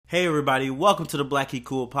Hey everybody, welcome to the Black He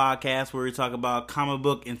Cool podcast where we talk about comic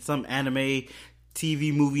book and some anime,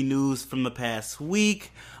 TV, movie news from the past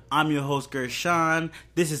week. I'm your host Gershon.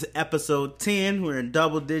 This is episode 10. We're in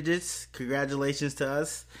double digits. Congratulations to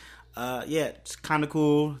us. It's kind of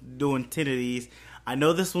cool doing 10 of these. I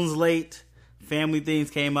know this one's late. Family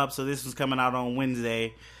things came up, so this one's coming out on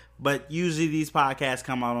Wednesday. But usually these podcasts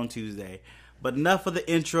come out on Tuesday. But enough of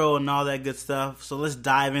the intro and all that good stuff. So let's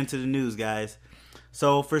dive into the news, guys.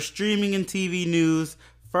 So for streaming and TV news,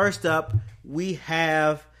 first up, we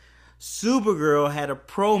have Supergirl had a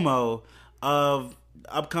promo of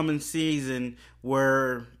upcoming season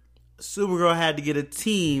where Supergirl had to get a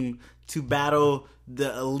team to battle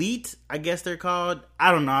the Elite, I guess they're called.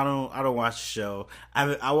 I don't know. I don't watch the show.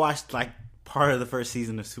 I watched like part of the first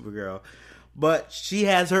season of Supergirl. But she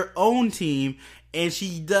has her own team, and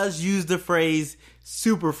she does use the phrase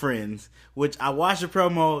Super Friends, which I watched the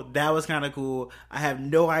promo. That was kind of cool. I have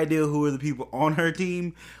no idea who are the people on her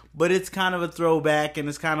team, but it's kind of a throwback, and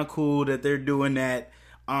it's kind of cool that they're doing that.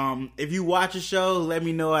 If you watch the show, let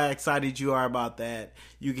me know how excited you are about that.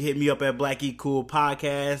 You can hit me up at Black E Cool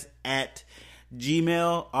Podcast at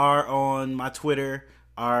Gmail or on my Twitter,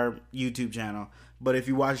 our YouTube channel. But if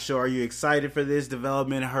you watch the show, are you excited for this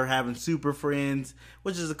development of her having super friends?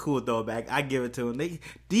 Which is a cool throwback. I give it to them.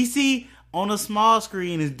 DC on a small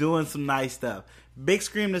screen is doing some nice stuff. Big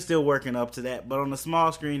screen is still working up to that. But on the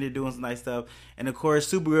small screen, they're doing some nice stuff. And of course,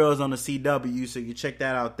 Supergirl is on the CW, so you can check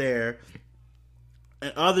that out there.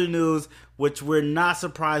 And other news, which we're not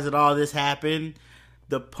surprised at all this happened.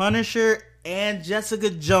 The Punisher and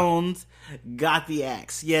Jessica Jones got the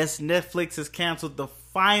axe. Yes, Netflix has canceled the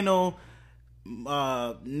final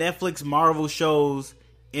Netflix Marvel shows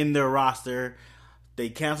in their roster. They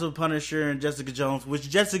canceled Punisher and Jessica Jones, which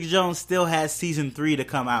Jessica Jones still has season 3 to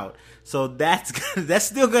come out. So that's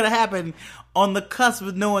still going to happen on the cusp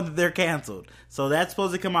of knowing that they're canceled. So that's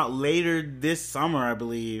supposed to come out later this summer, I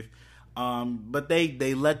believe. But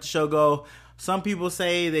they let the show go. Some people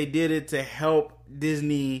say they did it to help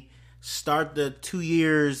Disney start the 2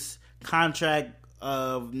 years contract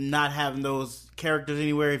of not having those characters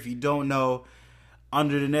anywhere. If you don't know,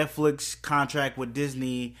 under the Netflix contract with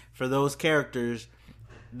Disney for those characters,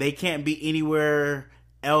 they can't be anywhere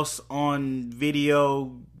else on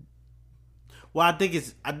video. Well, I think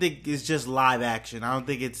it's just live action. I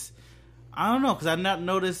don't know, because I've not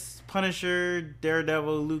noticed Punisher,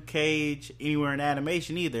 Daredevil, Luke Cage anywhere in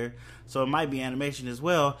animation either. So it might be animation as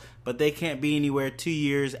well, but they can't be anywhere 2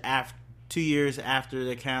 years after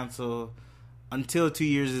they cancel, until 2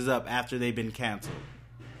 years is up after they've been canceled.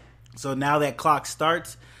 So now that clock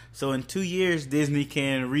starts. So in 2 years, Disney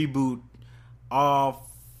can reboot all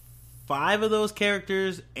 5 of those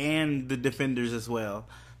characters and the Defenders as well.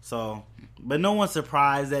 So, but no one's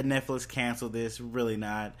surprised that Netflix canceled this. Really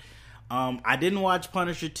not. I didn't watch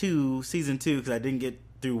Punisher 2, season 2, because I didn't get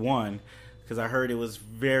through 1. Because I heard it was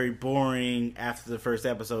very boring after the first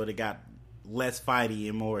episode. It got less fighty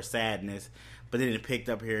and more sadness. But then it picked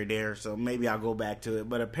up here and there. So maybe I'll go back to it.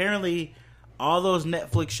 But apparently all those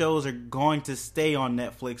Netflix shows are going to stay on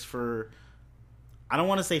Netflix for, I don't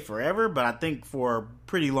want to say forever, but I think for a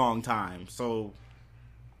pretty long time. So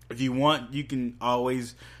if you want, you can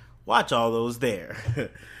always watch all those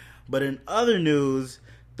there. But in other news,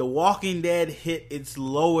 The Walking Dead hit its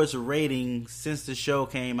lowest rating since the show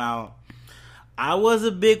came out. I was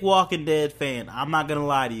a big Walking Dead fan. I'm not going to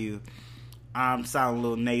lie to you. I'm sounding a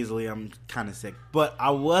little nasally. I'm kind of sick. But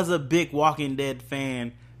I was a big Walking Dead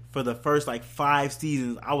fan for the first 5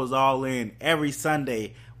 seasons. I was all in every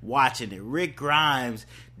Sunday watching it. Rick Grimes,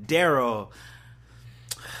 Daryl,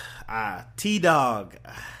 T-Dog,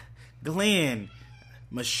 Glenn,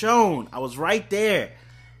 Michonne. I was right there.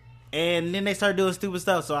 And then they started doing stupid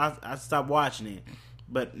stuff, so I stopped watching it.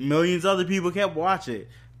 But millions of other people kept watching it.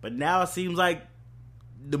 But now it seems like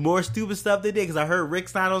the more stupid stuff they did, because I heard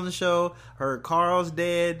Rick's not on the show, heard Carl's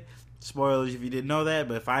dead. Spoilers if you didn't know that,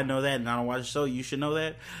 but if I know that and I don't watch the show, you should know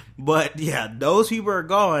that. But yeah, those people are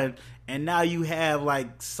gone, and now you have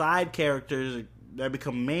side characters that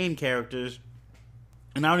become main characters,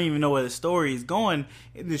 and I don't even know where the story is going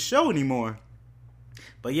in the show anymore.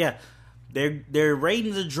 But yeah, their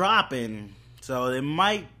ratings are dropping, so it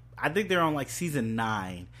might. I think they're on season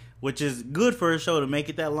 9, which is good for a show to make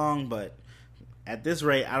it that long, but at this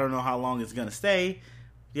rate, I don't know how long it's gonna stay.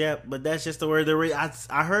 Yeah, but that's just the word.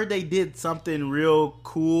 I heard they did something real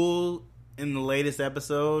cool in the latest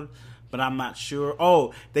episode, but I'm not sure.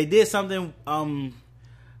 Oh, they did something.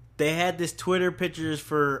 They had this Twitter pictures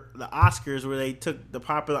for the Oscars where they took the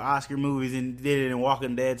popular Oscar movies and did it in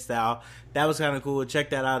Walking Dead style. That was kind of cool.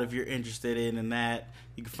 Check that out if you're interested in that.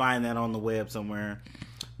 You can find that on the web somewhere.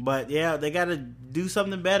 But yeah, they got to do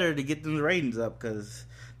something better to get them ratings up, because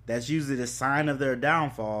that's usually the sign of their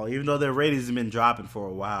downfall. Even though their ratings have been dropping for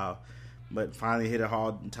a while, but finally hit a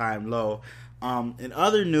all-time low. In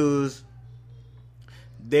other news,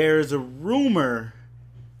 there's a rumor.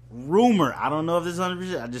 I don't know if this is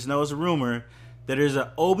 100%. I just know it's a rumor that there's an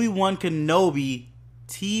Obi-Wan Kenobi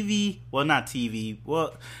TV. Well, not TV.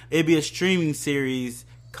 Well, it'd be a streaming series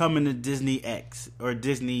coming to Disney X or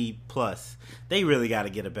Disney Plus. They really got to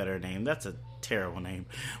get a better name. That's a terrible name.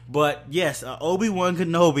 But yes, Obi-Wan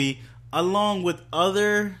Kenobi, along with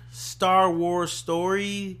other Star Wars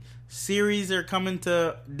story series, are coming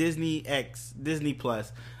to Disney X, Disney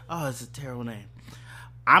Plus. Oh, it's a terrible name.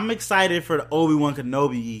 I'm excited for the Obi-Wan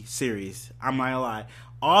Kenobi series. I'm not gonna lie.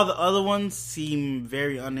 All the other ones seem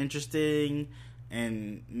very uninteresting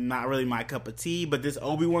and not really my cup of tea. But this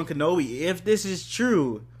Obi-Wan Kenobi, if this is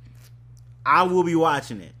true, I will be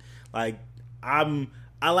watching it. Like, I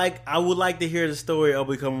would like to hear the story of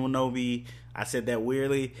Obi-Wan Kenobi. I said that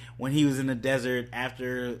weirdly. When he was in the desert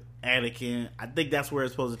after Anakin, I think that's where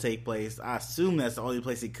it's supposed to take place. I assume that's the only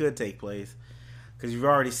place it could take place, because you've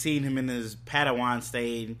already seen him in his Padawan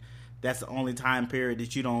state. That's the only time period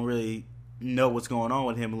that you don't really know what's going on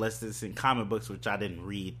with him unless it's in comic books, which I didn't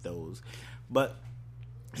read those. But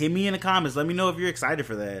hit me in the comments. Let me know if you're excited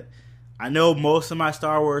for that. I know most of my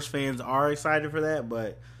Star Wars fans are excited for that,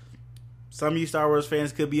 but some of you Star Wars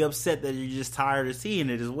fans could be upset that you're just tired of seeing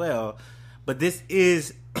it as well. But this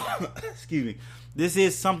is, excuse me, this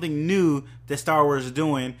is something new that Star Wars is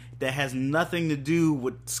doing that has nothing to do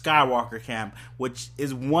with Skywalker Camp, which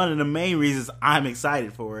is one of the main reasons I'm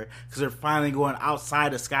excited for it, because they're finally going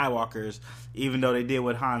outside of Skywalkers, even though they did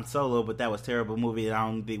with Han Solo, but that was a terrible movie, and I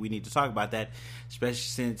don't think we need to talk about that, especially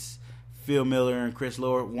since Phil Miller and Chris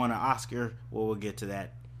Lord won an Oscar. Well, we'll get to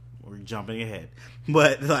that. We're jumping ahead.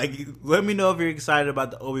 But, like, let me know if you're excited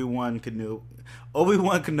about the Obi-Wan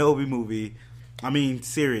Kenobi movie. I mean,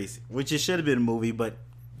 series, which it should have been a movie, but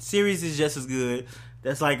series is just as good.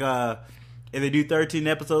 That's like, if they do 13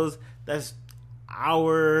 episodes, that's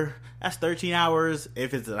 13 hours.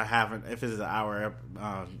 If it's an hour,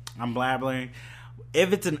 I'm blabbering.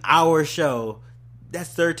 If it's an hour show,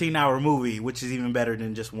 that's 13-hour movie, which is even better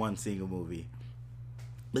than just one single movie.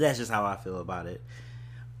 But that's just how I feel about it.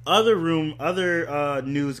 Other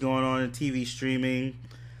news going on in TV streaming.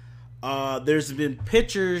 There's been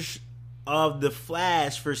pictures of the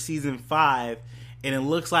Flash for season 5, and it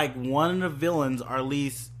looks like one of the villains, or at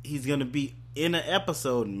least he's going to be in an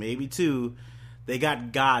episode, maybe 2. They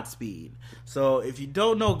got Godspeed. So if you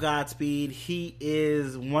don't know Godspeed, he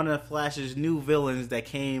is one of Flash's new villains that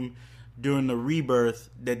came during the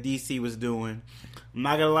rebirth that DC was doing. I'm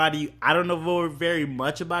not gonna lie to you, I don't know very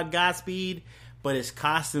much about Godspeed, but his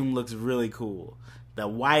costume looks really cool. The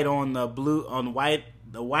white on the blue,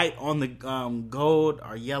 the white on the gold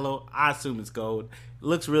or yellow. I assume it's gold. It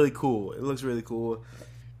looks really cool.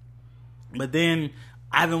 But then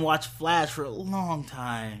I haven't watched Flash for a long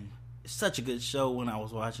time. It's such a good show when I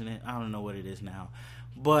was watching it. I don't know what it is now,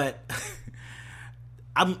 but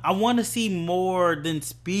I want to see more than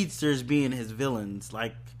speedsters being his villains.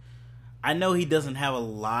 Like, I know he doesn't have a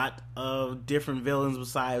lot of different villains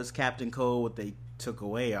besides Captain Cold, what they took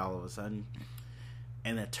away all of a sudden,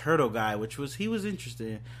 and the turtle guy, he was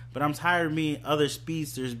interesting. But I'm tired of me other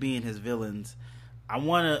speedsters being his villains. I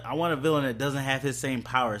want a villain that doesn't have his same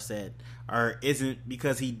power set, or isn't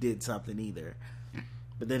because he did something either.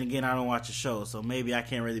 But then again, I don't watch a show, so maybe I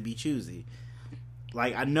can't really be choosy.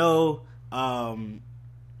 Like, I know I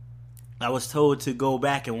was told to go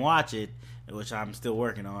back and watch it, which I'm still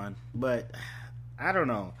working on, but I don't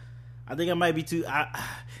know. I think I might be too...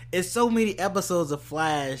 it's so many episodes of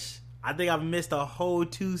Flash. I think I've missed a whole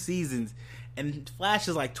 2 seasons, and Flash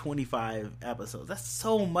is like 25 episodes. That's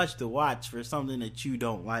so much to watch for something that you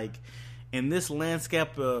don't like. In this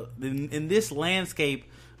landscape of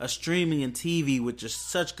streaming and TV with just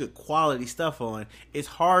such good quality stuff on, it's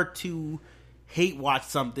hard to hate watch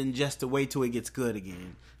something just to wait till it gets good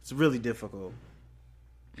again. It's really difficult.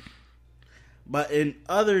 But in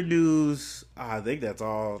other news, I think that's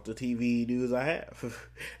all the TV news I have.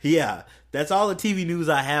 Yeah, that's all the TV news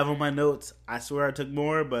I have on my notes. I swear I took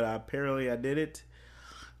more, but apparently I didn't.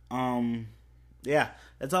 Yeah,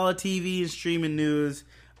 that's all the TV and streaming news.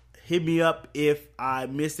 Hit me up if I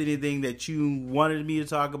missed anything that you wanted me to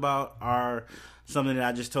talk about, or something that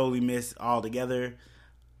I just totally missed altogether.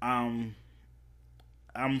 I'm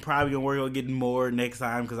probably going to work on getting more next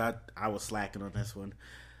time, because I was slacking on this one.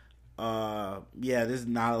 Yeah, there's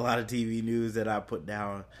not a lot of TV news that I put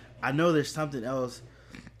down. I know there's something else.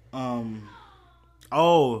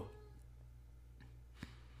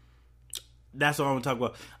 that's what I'm gonna talk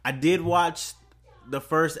about. I did watch the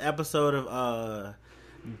first episode of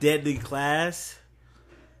Deadly Class.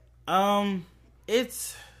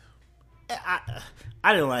 It's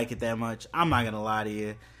I didn't like it that much. I'm not gonna lie to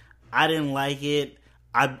you. I didn't like it.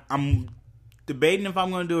 I'm debating if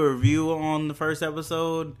I'm gonna do a review on the first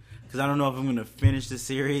episode because I don't know if I'm gonna finish the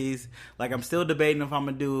series. Like, I'm still debating if I'm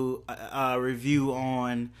gonna do a review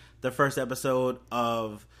on the first episode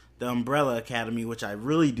of The Umbrella Academy, which I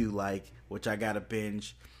really do like, which I gotta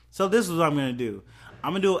binge. So this is what I'm gonna do.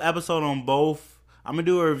 I'm gonna do an episode on both. I'm gonna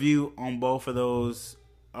do a review on both of those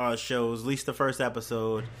shows, at least the first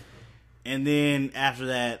episode. And then after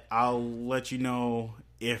that, I'll let you know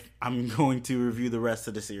if I'm going to review the rest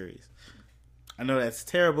of the series. I know that's a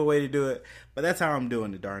terrible way to do it, but that's how I'm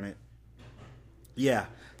doing it, darn it. Yeah,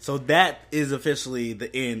 so that is officially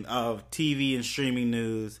the end of TV and streaming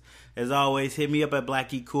news. As always, hit me up at Black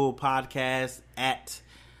Geek Cool Podcast at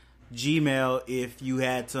Gmail if you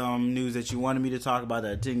had some news that you wanted me to talk about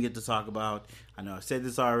that I didn't get to talk about. I know I said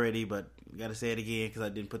this already, but I gotta say it again because I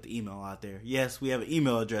didn't put the email out there. Yes, we have an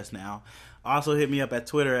email address now. Also, hit me up at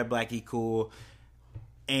Twitter at Black Geek Cool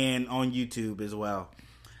and on YouTube as well.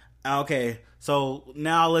 Okay, so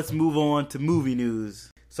now let's move on to movie news.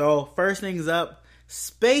 So first things up,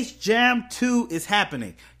 Space Jam 2 is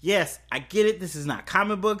happening. Yes, I get it. This is not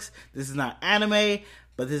comic books. This is not anime,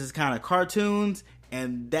 but this is kind of cartoons,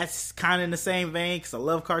 and that's kind of in the same vein because I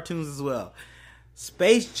love cartoons as well.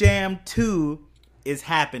 Space Jam 2 is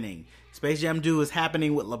happening. Space Jam 2 is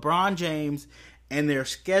happening with LeBron James, and they're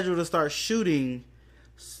scheduled to start shooting.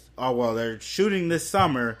 Oh, well, they're shooting this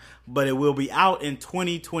summer, but it will be out in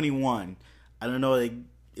 2021. I don't know if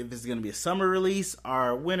it's going to be a summer release or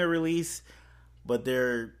a winter release, but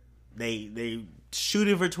they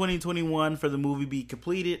shooting for 2021 for the movie be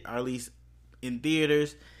completed, or at least in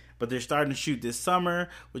theaters. But they're starting to shoot this summer,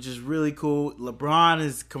 which is really cool. LeBron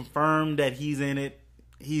has confirmed that he's in it.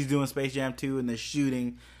 He's doing Space Jam 2, and they're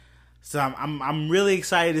shooting. So I'm really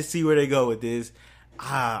excited to see where they go with this.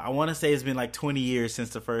 I want to say it's been like 20 years since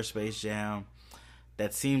the first Space Jam.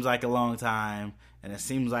 That seems like a long time, and it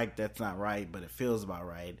seems like that's not right, but it feels about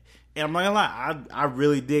right. And I'm not gonna lie, I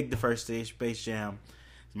really dig the first Space Jam.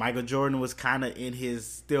 Michael Jordan was kind of in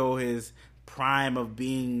his prime of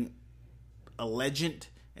being a legend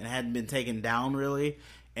and hadn't been taken down really.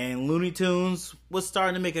 And Looney Tunes was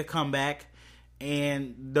starting to make a comeback.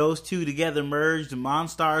 And those two together merged. The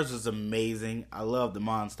Monstars was amazing. I love the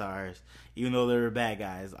Monstars. Even though they were bad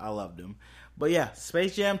guys, I loved them. But yeah,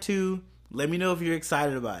 Space Jam 2, let me know if you're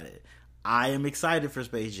excited about it. I am excited for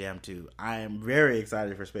Space Jam 2. I am very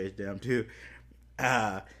excited for Space Jam 2.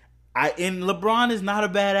 And LeBron is not a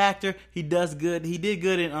bad actor. He does good. He did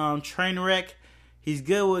good in Trainwreck. He's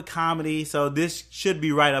good with comedy, so this should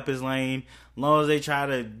be right up his lane. As long as they try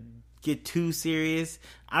to get too serious.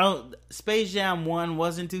 Space Jam 1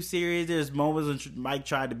 wasn't too serious. There's moments when Mike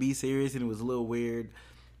tried to be serious and it was a little weird.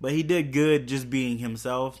 But he did good just being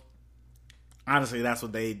himself. Honestly, that's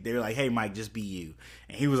what they were like, hey Mike, just be you.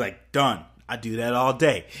 And he was like, done. I do that all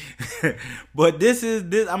day. But this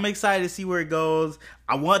I'm excited to see where it goes.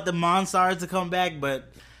 I want the Monstars to come back,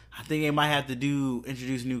 but I think they might have to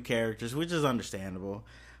introduce new characters, which is understandable.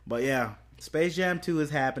 But yeah, Space Jam 2 is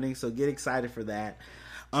happening, so get excited for that.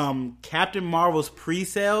 Captain Marvel's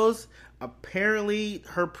pre-sales, apparently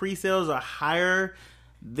her pre-sales are higher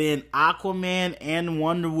than Aquaman and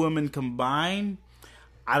Wonder Woman combined.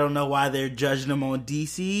 I don't know why they're judging them on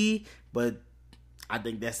DC, but I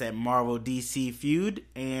think that's that Marvel DC feud,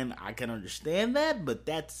 and I can understand that, but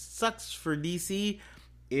that sucks for DC.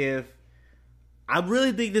 I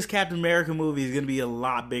really think this Captain America movie is going to be a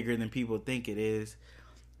lot bigger than people think it is.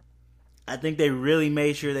 I think they really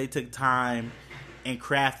made sure they took time and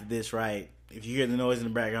crafted this right. If you hear the noise in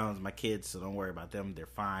the background, it's my kids, so don't worry about them. They're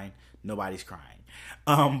fine. Nobody's crying.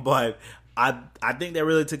 But I think they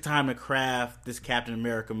really took time to craft this Captain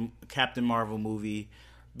Marvel movie,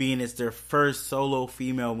 being it's their first solo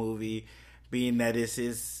female movie, being that this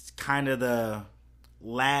is kind of the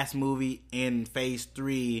last movie in Phase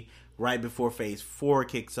 3 right before Phase 4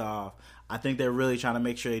 kicks off. I think they're really trying to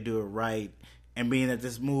make sure they do it right. And being that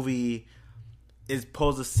this movie is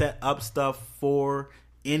supposed to set up stuff for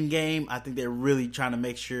Endgame, I think they're really trying to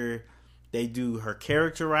make sure they do her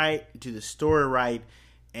character right, do the story right,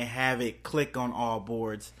 and have it click on all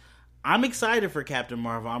boards. I'm excited for Captain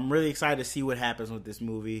Marvel. I'm really excited to see what happens with this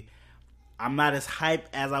movie. I'm not as hyped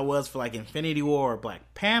as I was for like Infinity War or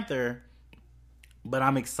Black Panther, but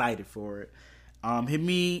I'm excited for it. Hit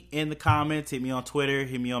me in the comments, hit me on Twitter,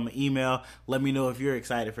 hit me on my email. Let me know if you're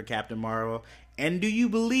excited for Captain Marvel. And do you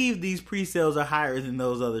believe these pre-sales are higher than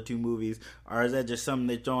those other two movies? Or is that just something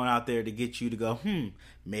they're throwing out there to get you to go,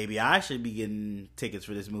 maybe I should be getting tickets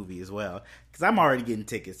for this movie as well? Because I'm already getting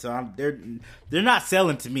tickets. So they're not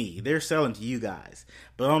selling to me. They're selling to you guys.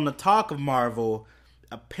 But on the talk of Marvel,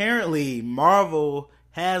 apparently Marvel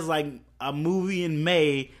has like a movie in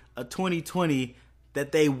May of 2020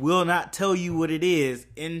 that they will not tell you what it is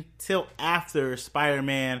until after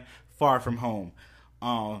Spider-Man Far From Home.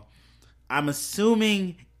 I'm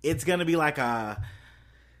assuming it's going to be like I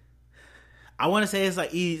want to say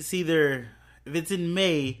it's either, if it's in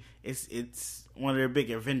May, it's one of their big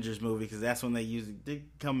Avengers movies, because that's when they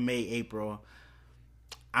come May, April.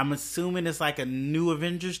 I'm assuming it's like a new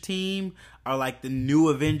Avengers team, or like the new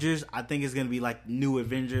Avengers. I think it's going to be like New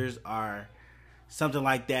Avengers or something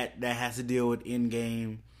like that has to deal with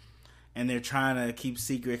Endgame. And they're trying to keep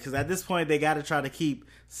secret, because at this point they got to try to keep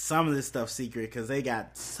some of this stuff secret, because they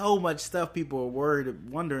got so much stuff people are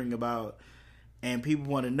wondering about, and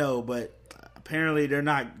people want to know. But apparently they're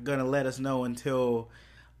not going to let us know until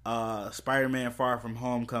Spider-Man Far From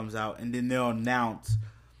Home comes out, and then they'll announce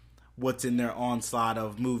what's in their onslaught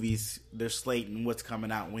of movies, their slate, and what's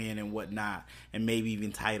coming out when and whatnot, and maybe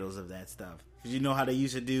even titles of that stuff. Because you know how they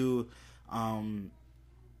used to do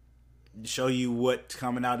show you what's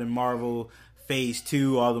coming out in Marvel Phase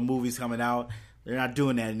 2, all the movies coming out. They're not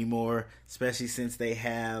doing that anymore, especially since they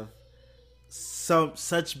have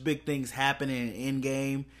such big things happening in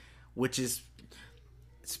Endgame, which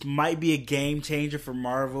might be a game changer for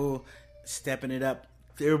Marvel, stepping it up.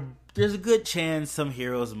 There's a good chance some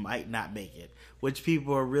heroes might not make it, which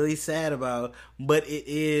people are really sad about, but it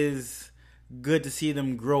is good to see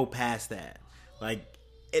them grow past that. Like,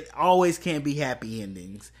 it always can't be happy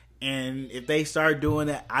endings. And if they start doing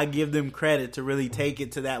that, I give them credit to really take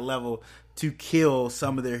it to that level to kill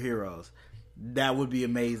some of their heroes. That would be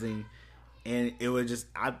amazing. And it would just,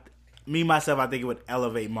 I think it would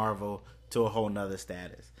elevate Marvel to a whole nother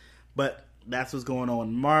status. But that's what's going on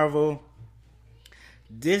in Marvel.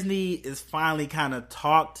 Disney is finally kind of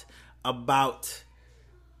talked about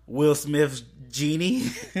Will Smith's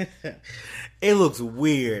Genie. It looks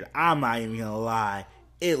weird. I'm not even going to lie.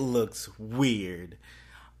 It looks weird.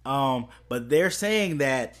 But they're saying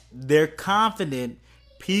that they're confident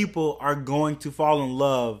people are going to fall in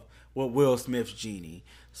love with Will Smith's Genie.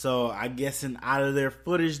 So I guess out of their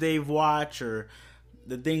footage they've watched or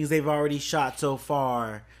the things they've already shot so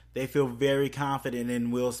far, they feel very confident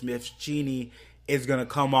in Will Smith's Genie is going to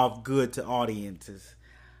come off good to audiences.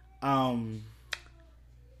 I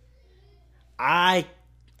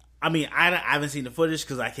haven't seen the footage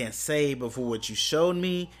because I can't say, but for what you showed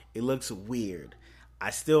me, it looks weird. I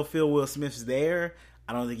still feel Will Smith's there.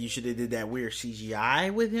 I don't think you should have did that weird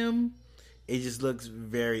CGI with him. It just looks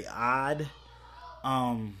very odd.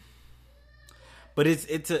 But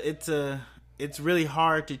it's really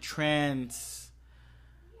hard to transmit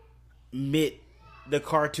the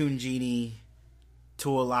cartoon Genie to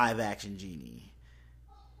a live action Genie,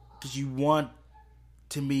 because you want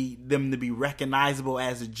them to be recognizable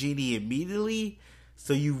as a Genie immediately.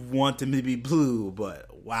 So you want them to be blue,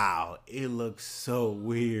 but wow, it looks so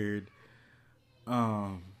weird.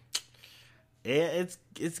 It's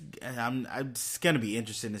gonna be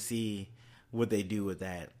interesting to see what they do with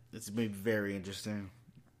that. It's been very interesting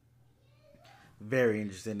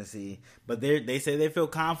to see. But they say they feel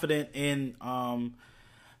confident in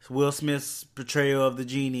Will Smith's portrayal of the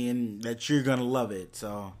Genie, and that you're gonna love it.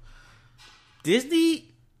 So Disney,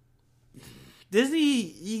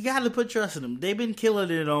 you got to put trust in them. They've been killing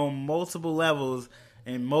it on multiple levels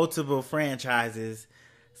and multiple franchises.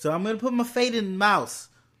 So I'm going to put my fate in the mouse.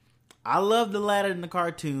 I love the Aladdin in the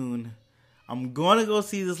cartoon. I'm going to go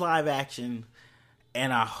see this live action,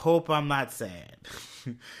 and I hope I'm not sad.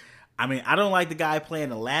 I don't like the guy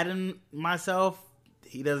playing Aladdin myself.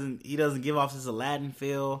 He doesn't give off this Aladdin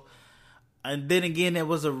feel. And then again, it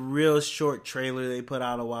was a real short trailer they put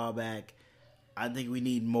out a while back. I think we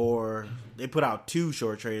need more. They put out 2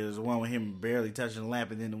 short trailers, one with him barely touching the lamp,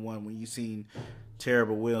 and then the one when you seen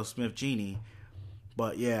terrible Will Smith Genie.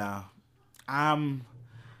 But yeah, I'm,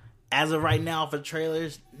 as of right now for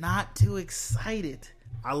trailers, not too excited.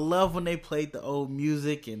 I love when they played the old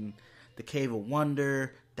music and the Cave of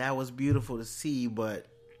Wonder. That was beautiful to see, but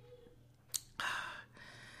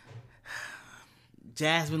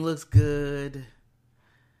Jasmine looks good.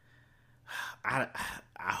 I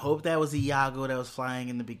hope that was Iago that was flying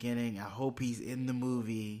in the beginning. I hope he's in the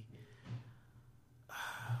movie.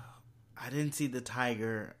 I didn't see the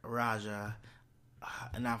tiger, Raja.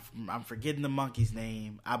 And I'm forgetting the monkey's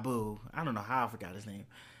name. Abu. I don't know how I forgot his name.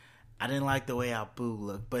 I didn't like the way Abu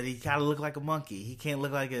looked. But he kind of looked like a monkey. He can't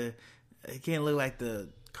look like a It can't look like the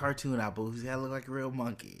cartoon Abu. He's gotta look like a real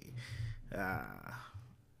monkey. I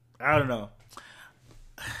don't know.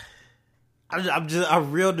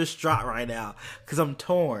 I'm real distraught right now because I'm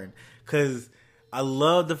torn. Because I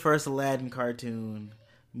love the first Aladdin cartoon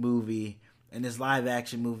movie and this live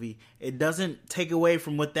action movie. It doesn't take away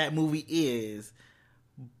from what that movie is,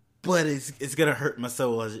 but it's gonna hurt my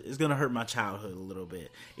soul. It's gonna hurt my childhood a little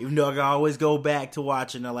bit. Even though I can always go back to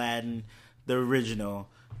watching Aladdin, the original,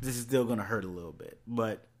 this is still gonna hurt a little bit.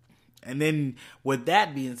 But and then with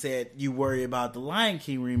that being said, you worry about the Lion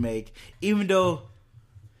King remake, even though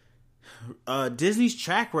Disney's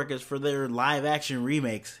track records for their live action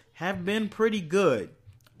remakes have been pretty good.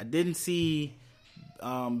 I didn't see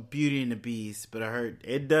Beauty and the Beast, but I heard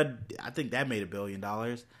it did. I think that made $1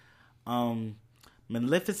 billion.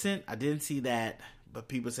 Maleficent, I didn't see that, but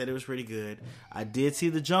people said it was pretty good. I did see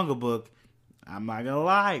The Jungle Book. I'm not gonna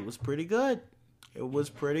lie, it was pretty good. It was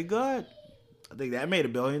pretty good. I think that made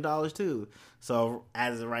 $1 billion too. So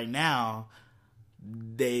as of right now,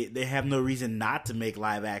 they have no reason not to make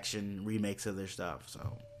live action remakes of their stuff.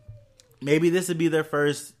 So maybe this would be their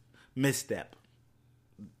first misstep.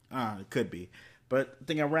 It could be. But I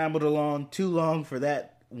think I rambled along too long for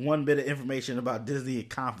that one bit of information about Disney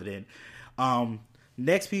Confident.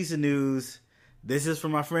 Next piece of news. This is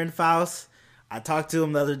from my friend Faust. I talked to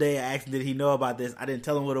him the other day. I asked him, did he know about this? I didn't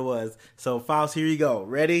tell him what it was. So Faust, here you go.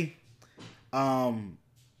 Ready? Hold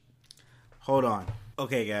on.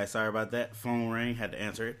 Okay, guys. Sorry about that. Phone rang. Had to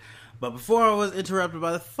answer it. But before I was interrupted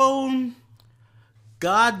by the phone,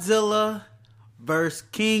 Godzilla vs.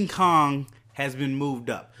 King Kong has been moved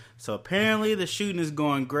up. So apparently the shooting is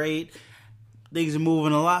going great. Things are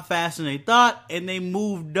moving a lot faster than they thought. And they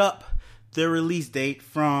moved up their release date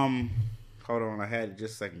from... Hold on. I had it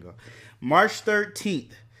just a second ago. March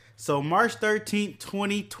 13th. So March 13th,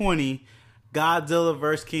 2020, Godzilla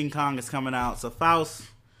vs. King Kong is coming out. So Faust,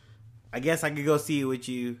 I guess I could go see it with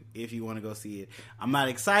you if you want to go see it. I'm not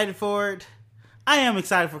excited for it. I am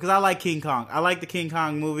excited for it because I like King Kong. I like the King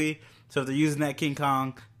Kong movie. So if they're using that King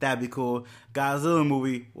Kong, that'd be cool. Godzilla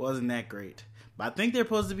movie wasn't that great. But I think there's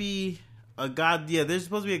supposed to be a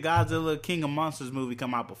Godzilla King of Monsters movie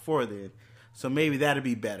come out before then. So maybe that'd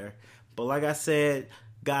be better. But like I said,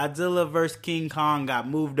 Godzilla vs. King Kong got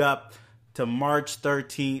moved up to March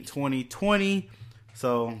 13th, 2020.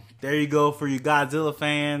 So there you go for you Godzilla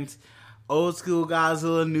fans. Old school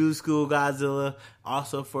Godzilla, new school Godzilla.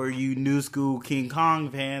 Also for you new school King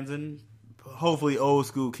Kong fans and hopefully old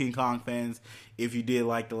school King Kong fans if you did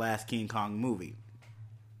like the last King Kong movie.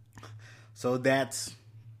 So that's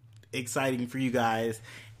exciting for you guys.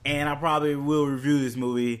 And I probably will review this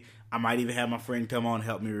movie. I might even have my friend come on and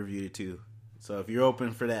help me review it too. So if you're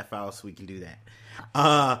open for that, Faust, we can do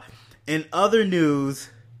that. In other news,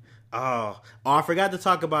 I forgot to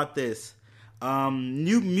talk about this.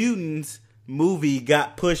 New Mutants movie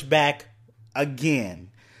got pushed back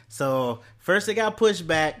again. So first it got pushed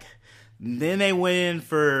back, then they went in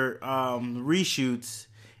for reshoots,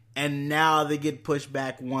 and now they get pushed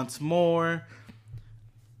back once more.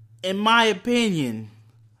 In my opinion,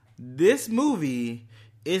 this movie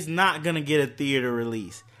is not gonna get a theater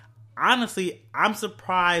release. Honestly, I'm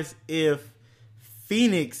surprised if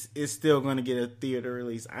Phoenix is still going to get a theater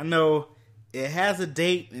release. I know it has a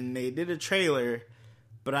date and they did a trailer,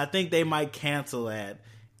 but I think they might cancel that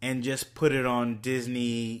and just put it on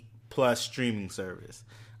Disney Plus streaming service.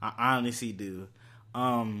 I honestly do.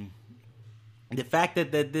 The fact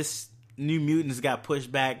that this New Mutants got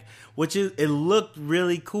pushed back, it looked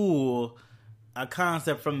really cool, a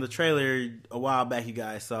concept from the trailer a while back you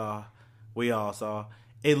guys saw, we all saw.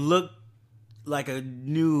 It looked like a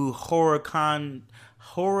new horror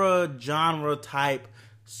genre type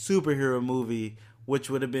superhero movie, which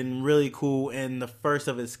would have been really cool and the first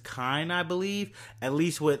of its kind, I believe. At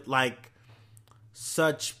least with like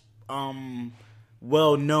such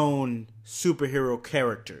well-known superhero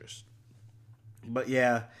characters. But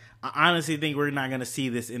yeah, I honestly think we're not gonna see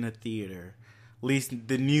this in a theater. At least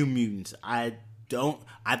the New Mutants. I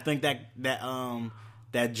think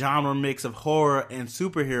that genre mix of horror and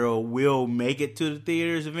superhero will make it to the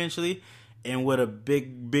theaters eventually, and with a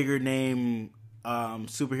bigger name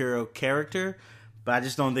superhero character. But I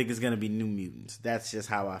just don't think it's going to be New Mutants. That's just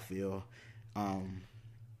how I feel.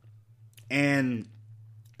 And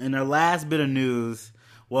in our last bit of news,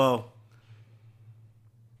 well,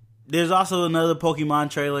 there's also another Pokemon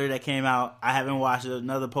trailer that came out. I haven't watched it.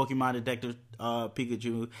 Another Pokemon Detective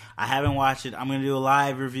Pikachu. I haven't watched it. I'm going to do a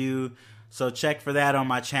live review. So check for that on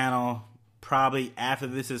my channel. Probably after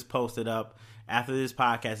this is posted up. After this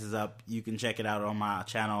podcast is up, you can check it out on my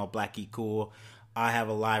channel, Black Geek Cool. I have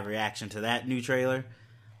a live reaction to that new trailer.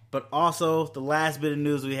 But also, the last bit of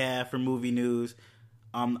news we have for movie news,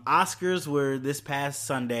 Oscars were this past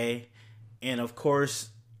Sunday, and of course,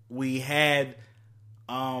 we had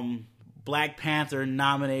Black Panther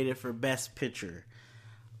nominated for Best Picture.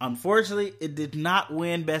 Unfortunately, it did not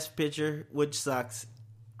win Best Picture, which sucks.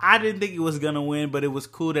 I didn't think it was going to win, but it was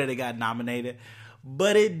cool that it got nominated.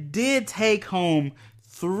 But it did take home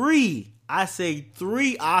three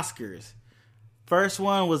Oscars. First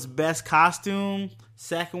one was Best Costume.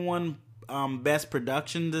 Second one, Best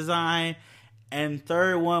Production Design. And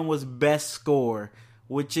third one was Best Score,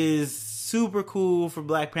 which is super cool for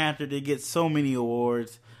Black Panther to get so many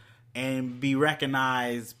awards and be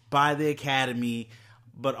recognized by the Academy,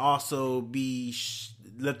 but also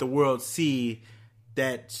let the world see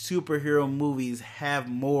that superhero movies have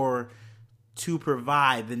more to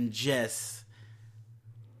provide than just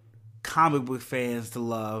comic book fans to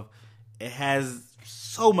love. It has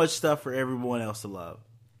so much stuff for everyone else to love.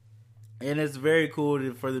 And it's very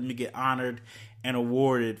cool for them to get honored and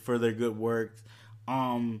awarded for their good work.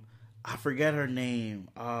 I forget her name.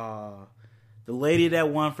 The lady that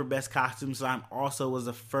won for Best Costume Design also was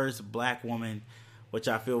the first black woman, which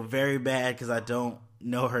I feel very bad because I don't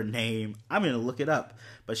know her name. I'm going to look it up.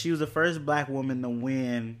 But she was the first black woman to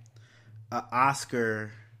win an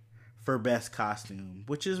Oscar for Best Costume,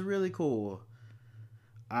 which is really cool.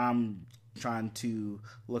 I'm trying to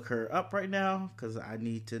look her up right now because I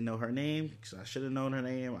need to know her name. Because I should have known her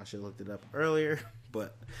name. I should have looked it up earlier,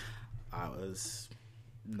 but I was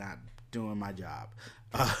not doing my job.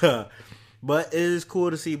 But it is cool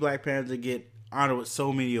to see Black Panther get honored with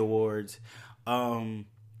so many awards. I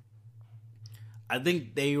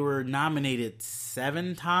think they were nominated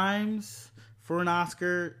 7 times for an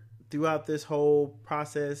Oscar throughout this whole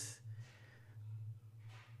process.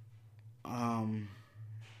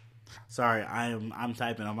 Sorry, I'm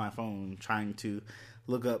typing on my phone trying to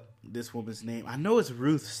look up this woman's name. I know it's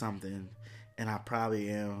Ruth something, and I probably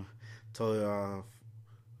am totally off.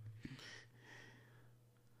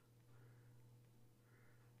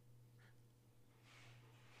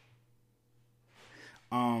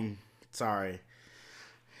 Sorry.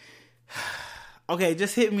 Okay,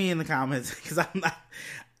 just hit me in the comments because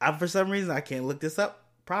for some reason I can't look this up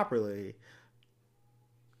properly.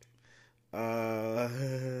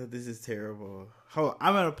 This is terrible. Hold on,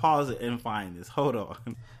 I'm gonna pause it and find this. Hold on.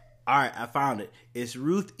 Alright, I found it. It's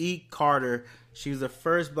Ruth E. Carter. She was the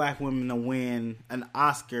first black woman to win an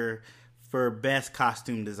Oscar for Best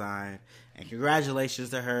Costume Design. And congratulations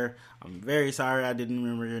to her. I'm very sorry I didn't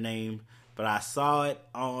remember your name, but I saw it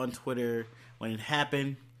on Twitter when it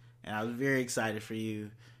happened, and I was very excited for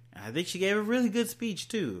you. And I think she gave a really good speech,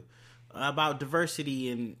 too, about diversity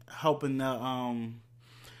and helping the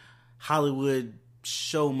Hollywood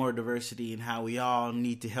show more diversity and how we all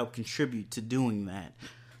need to help contribute to doing that.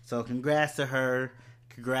 So congrats to her.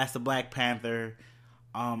 Congrats to Black Panther.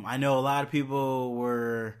 I know a lot of people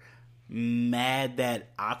were mad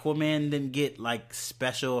that Aquaman didn't get like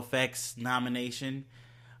special effects nomination,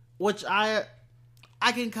 which I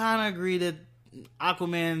can kind of agree that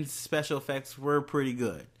Aquaman's special effects were pretty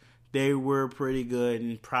good. They were pretty good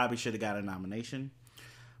and probably should have got a nomination,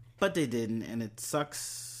 but they didn't, and it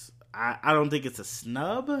sucks. I don't think it's a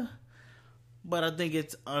snub, but I think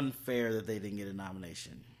it's unfair that they didn't get a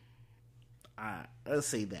nomination. Let's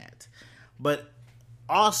say that. But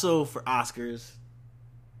also for Oscars,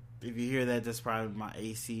 if you hear that, that's probably my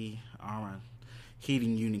AC or my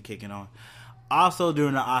heating unit kicking on. Also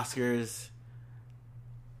during the Oscars,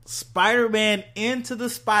 Spider-Man Into the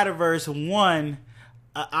Spider-Verse won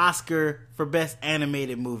an Oscar for Best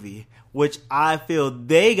Animated Movie, which I feel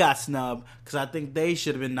they got snubbed because I think they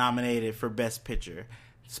should have been nominated for Best Picture.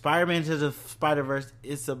 Spider-Man Into the Spider-Verse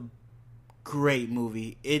is a great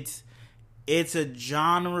movie. It's a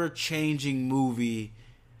genre-changing movie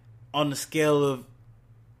on the scale of...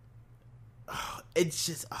 it's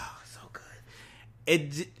just so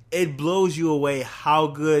good. It blows you away how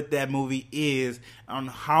good that movie is, on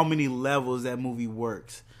how many levels that movie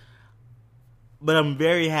works. But I'm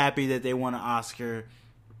very happy that they won an Oscar.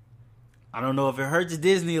 I don't know if it hurts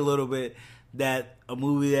Disney a little bit that a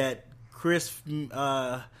movie that Chris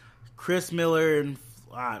Miller and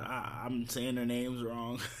I'm saying their names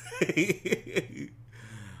wrong.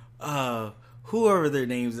 Whoever their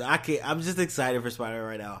names, I'm just excited for Spider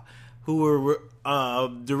right now. Who were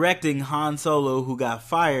directing Han Solo, who got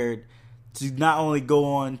fired, to not only go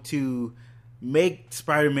on to make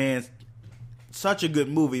Spider-Man such a good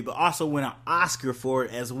movie, but also win an Oscar for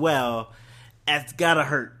it as well. That's gotta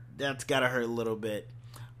hurt. That's gotta hurt a little bit.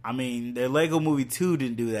 I mean, their Lego Movie 2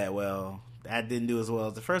 didn't do that well. That didn't do as well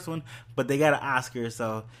as the first one, but they got an Oscar,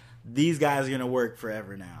 so these guys are going to work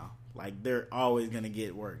forever now. Like, they're always going to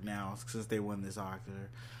get work now since they won this Oscar.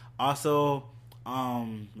 Also,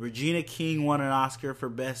 Regina King won an Oscar for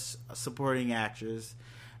Best Supporting Actress.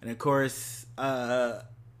 And, of course,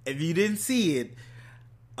 if you didn't see it,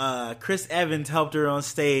 Chris Evans helped her on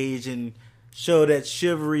stage and showed that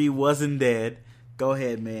chivalry wasn't dead. Go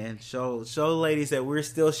ahead, man. Show the ladies that we're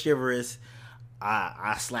still chivalrous.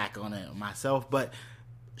 I slack on it myself, but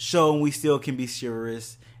show them we still can be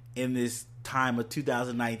chivalrous in this time of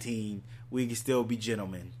 2019. We can still be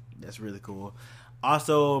gentlemen. That's really cool.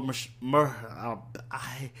 Also,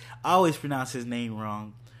 I always pronounce his name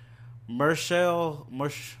wrong. Mahershala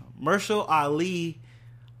Ali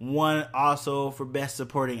won also for Best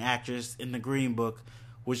Supporting Actress in The Green Book,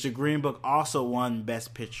 which The Green Book also won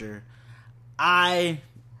Best Picture. I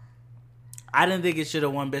didn't think it should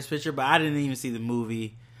have won Best Picture, but I didn't even see the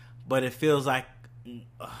movie. But it feels like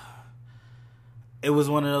it was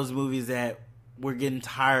one of those movies that we're getting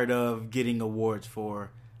tired of getting awards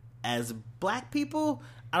for. As black people,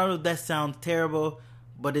 I don't know if that sounds terrible,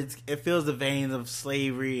 but it feels the veins of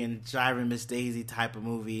Slavery and Driving Miss Daisy type of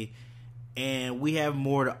movie. And we have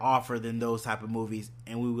more to offer than those type of movies.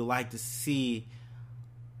 And we would like to see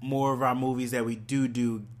more of our movies that we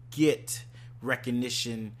do get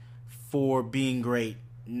recognition for being great,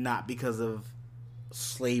 not because of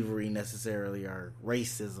slavery necessarily, or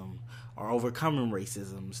racism, or overcoming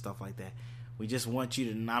racism, stuff like that. We just want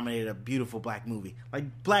you to nominate a beautiful black movie.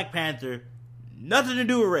 Like Black Panther, nothing to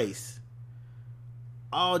do with race.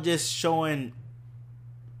 All just showing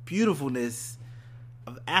beautifulness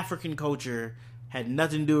of African culture, had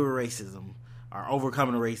nothing to do with racism, or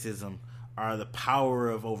overcoming racism, or the power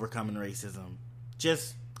of overcoming racism.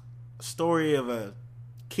 Just a story of a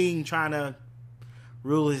king trying to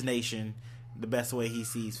rule his nation the best way he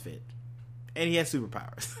sees fit. And he has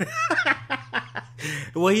superpowers.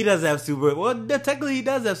 Well, he does have technically he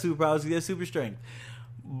does have superpowers. He has super strength.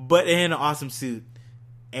 But in an awesome suit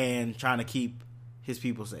and trying to keep his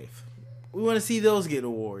people safe. We want to see those get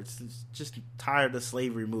awards. Just tired of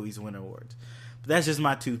slavery movies win awards. But that's just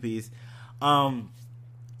my two-piece. And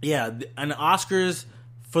the Oscars,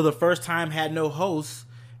 for the first time, had no hosts.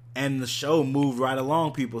 And the show moved right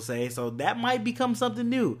along, people say. So that might become something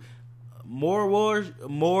new. More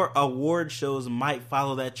award shows might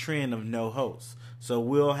follow that trend of no hosts. So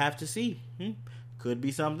we'll have to see. Could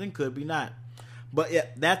be something, could be not. But yeah,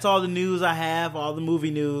 that's all the news I have, all the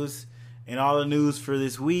movie news, and all the news for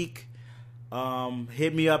this week.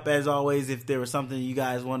 Hit me up as always if there was something you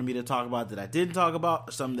guys wanted me to talk about that I didn't talk about,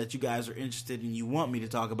 or something that you guys are interested in you want me to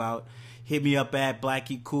talk about. Hit me up at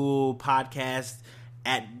Blackie Cool Podcast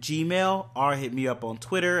at Gmail, or hit me up on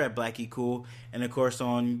Twitter at Blackie Cool, and of course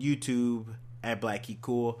on YouTube at Blackie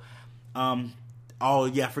Cool. Oh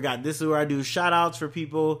yeah, I forgot. This is where I do shout outs for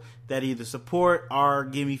people that either support or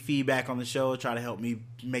give me feedback on the show, try to help me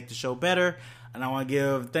make the show better. And I want to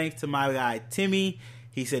give thanks to my guy Timmy.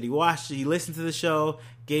 He said he listened to the show,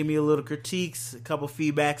 gave me a little critiques, a couple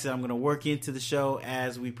feedbacks that I'm going to work into the show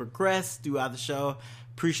as we progress throughout the show.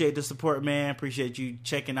 Appreciate the support, man. Appreciate you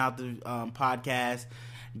checking out the podcast.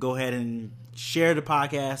 Go ahead and share the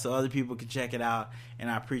podcast so other people can check it out. And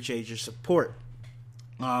I appreciate your support.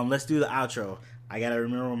 Let's do the outro. I got to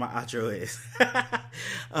remember what my outro is.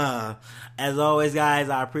 As always, guys,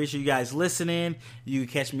 I appreciate you guys listening. You can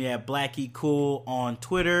catch me at Blackie Cool on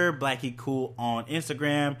Twitter, Blackie Cool on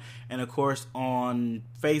Instagram, and, of course, on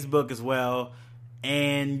Facebook as well,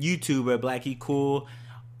 and YouTube at Blackie Cool.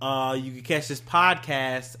 You can catch this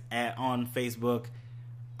podcast on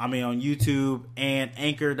YouTube, and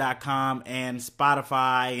Anchor.com and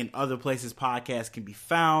Spotify and other places podcasts can be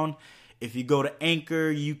found. If you go to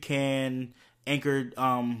Anchor, Anchor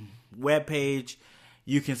webpage,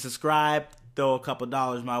 you can subscribe, throw a couple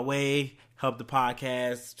dollars my way, help the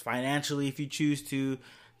podcast financially if you choose to.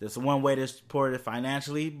 There's one way to support it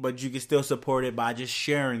financially, but you can still support it by just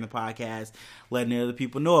sharing the podcast, letting other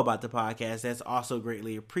people know about the podcast. That's also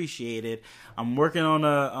greatly appreciated. I'm working on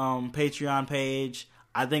a Patreon page.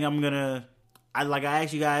 I think I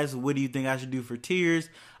asked you guys, what do you think I should do for tiers?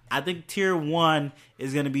 I think tier 1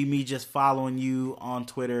 is going to be me just following you on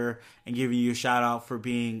Twitter and giving you a shout out for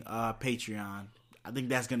being Patreon. I think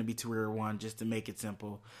that's going to be tier 1 just to make it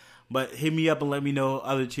simple. But hit me up and let me know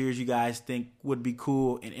other tiers you guys think would be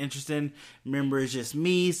cool and interesting. Remember, it's just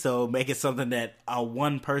me, so make it something that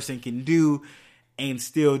one person can do and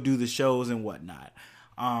still do the shows and whatnot.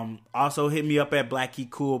 Also, hit me up at Blackie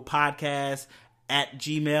Cool Podcast at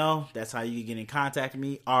Gmail. That's how you can get in contact with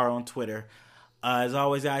me, or on Twitter. As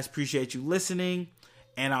always, guys, appreciate you listening,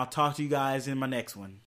 and I'll talk to you guys in my next one.